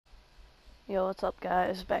Yo, what's up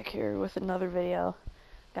guys? Back here with another video.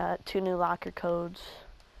 Got 2 new locker codes,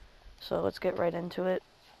 so let's get right into it.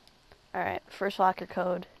 Alright, first locker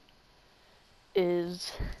code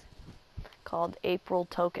is called April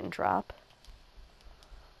Token Drop.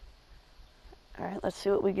 Alright, let's see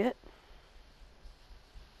what we get.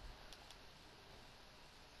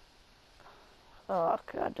 Oh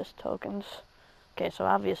god, just tokens. Okay, so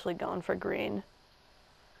obviously going for green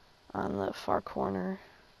on the far corner.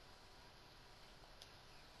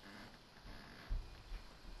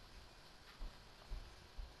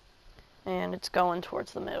 And it's going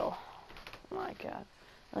towards the middle. Oh my god.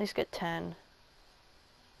 At least get 10.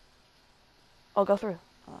 Oh, go through.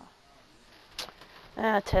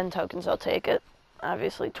 Oh. 10 tokens, I'll take it.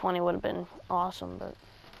 Obviously 20 would have been awesome, but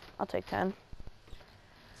I'll take 10.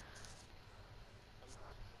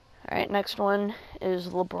 Alright, next one is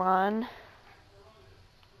LeBron.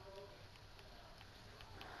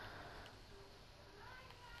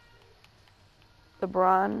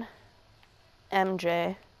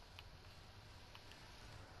 MJ.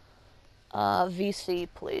 VC,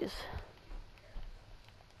 please.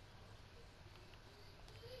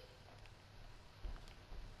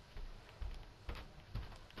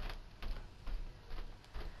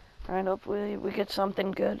 Alright, hopefully we get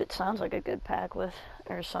something good. It sounds like a good pack with,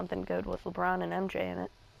 or something good with LeBron and MJ in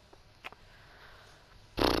it.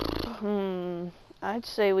 I'd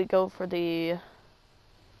say we go for the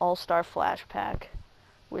All-Star Flash pack,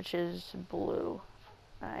 which is blue.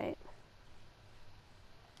 Alright.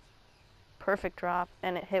 Perfect drop,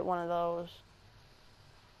 and it hit one of those.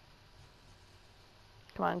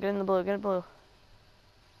 Come on, get in the blue, get in the blue.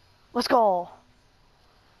 Let's go!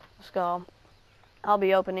 Let's go. I'll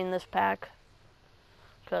be opening this pack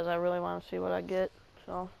because I really want to see what I get,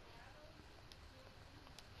 so.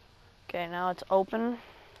 Okay, now it's open.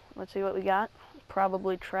 Let's see what we got.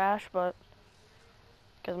 Probably trash, but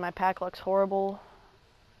because my pack looks horrible.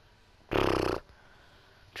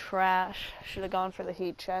 Trash. Should have gone for the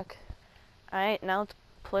heat check. Alright, now let's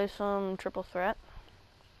play some triple threat.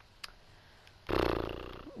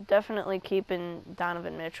 Definitely keeping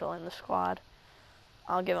Donovan Mitchell in the squad.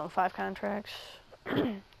 I'll give him 5 contracts.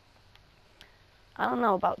 I don't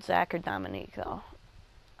know about Zach or Dominique, though.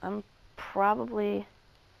 I'm probably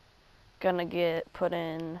gonna put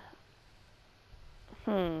in,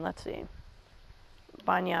 let's see,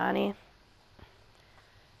 Banyani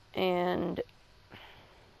and,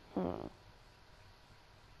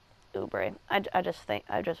 Oubre. I just think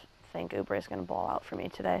Oubre is gonna ball out for me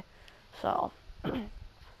today. So, alright,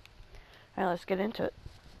 let's get into it.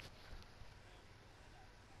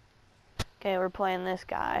 Okay, we're playing this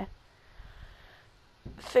guy.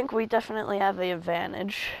 I think we definitely have the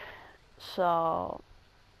advantage. So,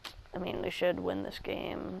 I mean, we should win this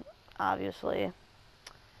game, obviously.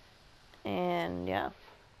 And, yeah.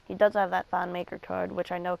 He does have that Thon Maker card,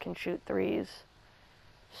 which I know can shoot threes.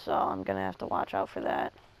 So, I'm going to have to watch out for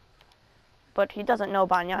that. But he doesn't know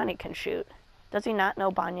Banyani can shoot. Does he not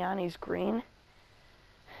know Banyani's green?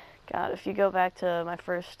 God, if you go back to my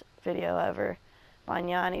first video ever,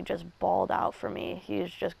 Banyani just balled out for me. He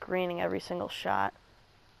was just greening every single shot.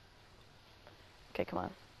 Okay, come on.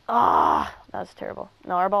 Ah, that was terrible.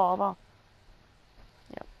 No, our ball.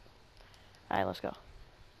 Yep. Alright, let's go.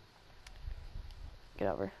 Get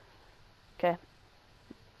over. Okay.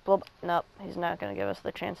 Blow. Nope, he's not going to give us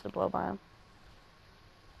the chance to blow by him.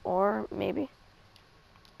 Or maybe.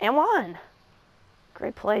 And one!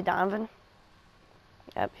 Great play, Donovan.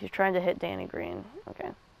 Yep, he's trying to hit Danny Green. Okay.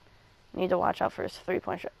 Need to watch out for his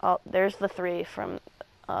 3-point shot. Oh, there's the 3 from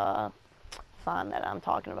Thon that I'm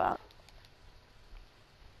talking about.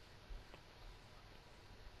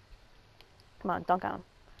 Come on, dunk on him.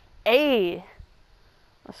 Hey!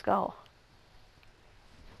 Let's go.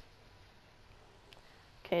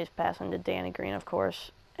 Okay, he's passing to Danny Green, of course.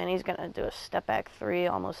 And he's going to do a step back 3,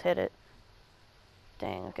 almost hit it.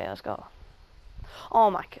 Dang, okay, let's go. Oh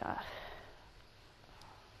my god.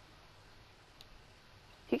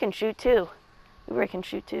 He can shoot too. Oubre can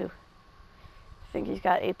shoot too. I think he's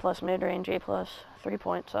got A+ mid-range, A+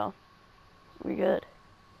 3-point, so we good.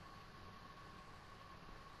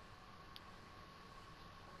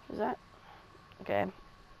 Is that? Okay.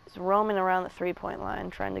 He's roaming around the 3-point line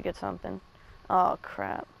trying to get something. Oh,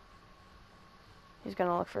 crap. He's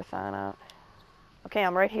going to look for Thon out. Okay,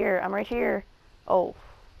 I'm right here. Oh.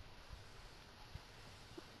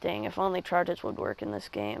 Dang, if only charges would work in this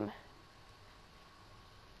game.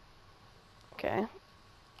 Okay.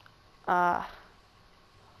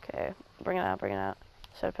 Okay. Bring it out.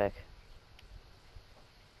 Set a pick.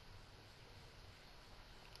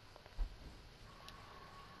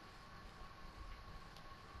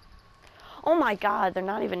 Oh my god, they're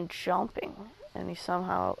not even jumping. And he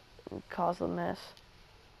somehow caused the miss.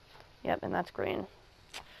 Yep, and that's green.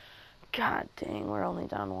 God dang, we're only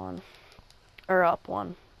down 1. Or up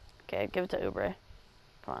 1. Okay, give it to Oubre.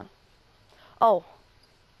 Come on. Oh.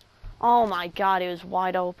 Oh my god, he was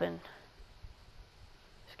wide open.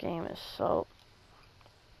 This game is so...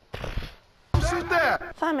 Shoot that!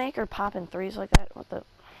 If I make her popping threes like that, what the...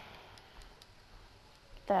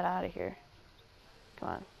 Get that out of here. Come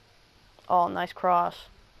on. Oh, nice cross.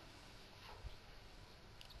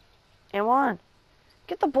 And 1.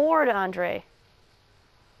 Get the board, Andre.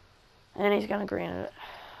 And he's gonna green it.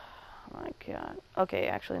 Oh my god. Okay,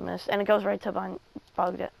 actually missed. And it goes right to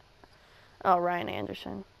Bogdan. Oh, Ryan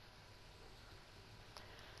Anderson.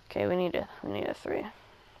 Okay, we need a 3.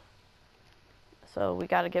 So we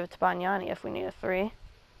gotta give it to Banyani if we need a 3.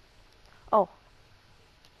 Oh.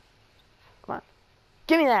 Come on.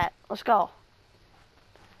 Give me that. Let's go.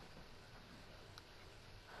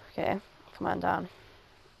 Okay. Come on, Don.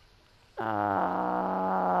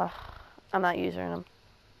 I'm not using him.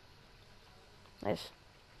 Nice.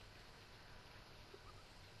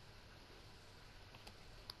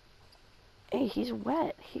 Hey, he's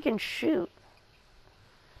wet. He can shoot.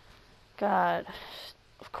 God.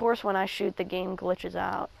 Of course, when I shoot, the game glitches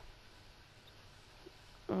out.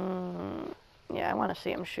 Yeah, I want to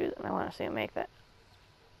see him shoot, and I want to see him make that.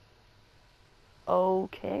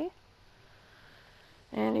 Okay.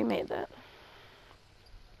 And he made that.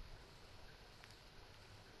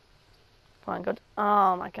 Come on, go.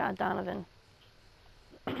 Oh my god, Donovan.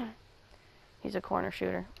 He's a corner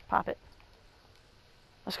shooter. Pop it.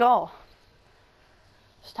 Let's go.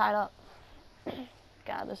 It's tied up.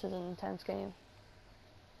 God, this is an intense game.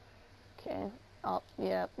 Okay. Oh,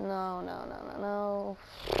 yep. No.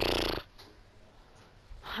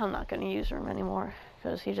 I'm not going to use him anymore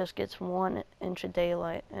because he just gets 1 inch of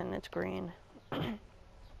daylight and it's green.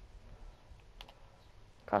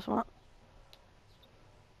 Cross him up.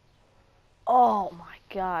 Oh my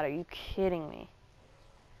god, are you kidding me?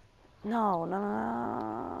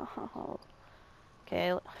 No.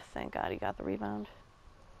 Okay, thank god he got the rebound.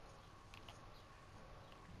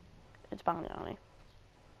 It's Banyani.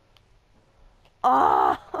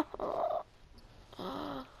 Oh!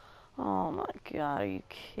 Oh my god, are you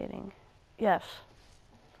kidding? Yes.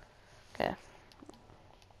 Okay.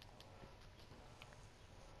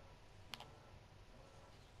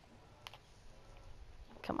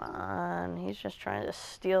 Come on, he's just trying to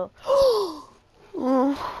steal.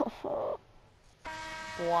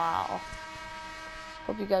 Wow.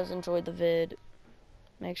 Hope you guys enjoyed the vid.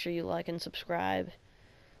 Make sure you like and subscribe.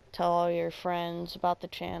 Tell all your friends about the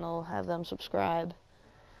channel. Have them subscribe.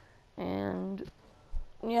 And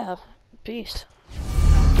yeah, peace.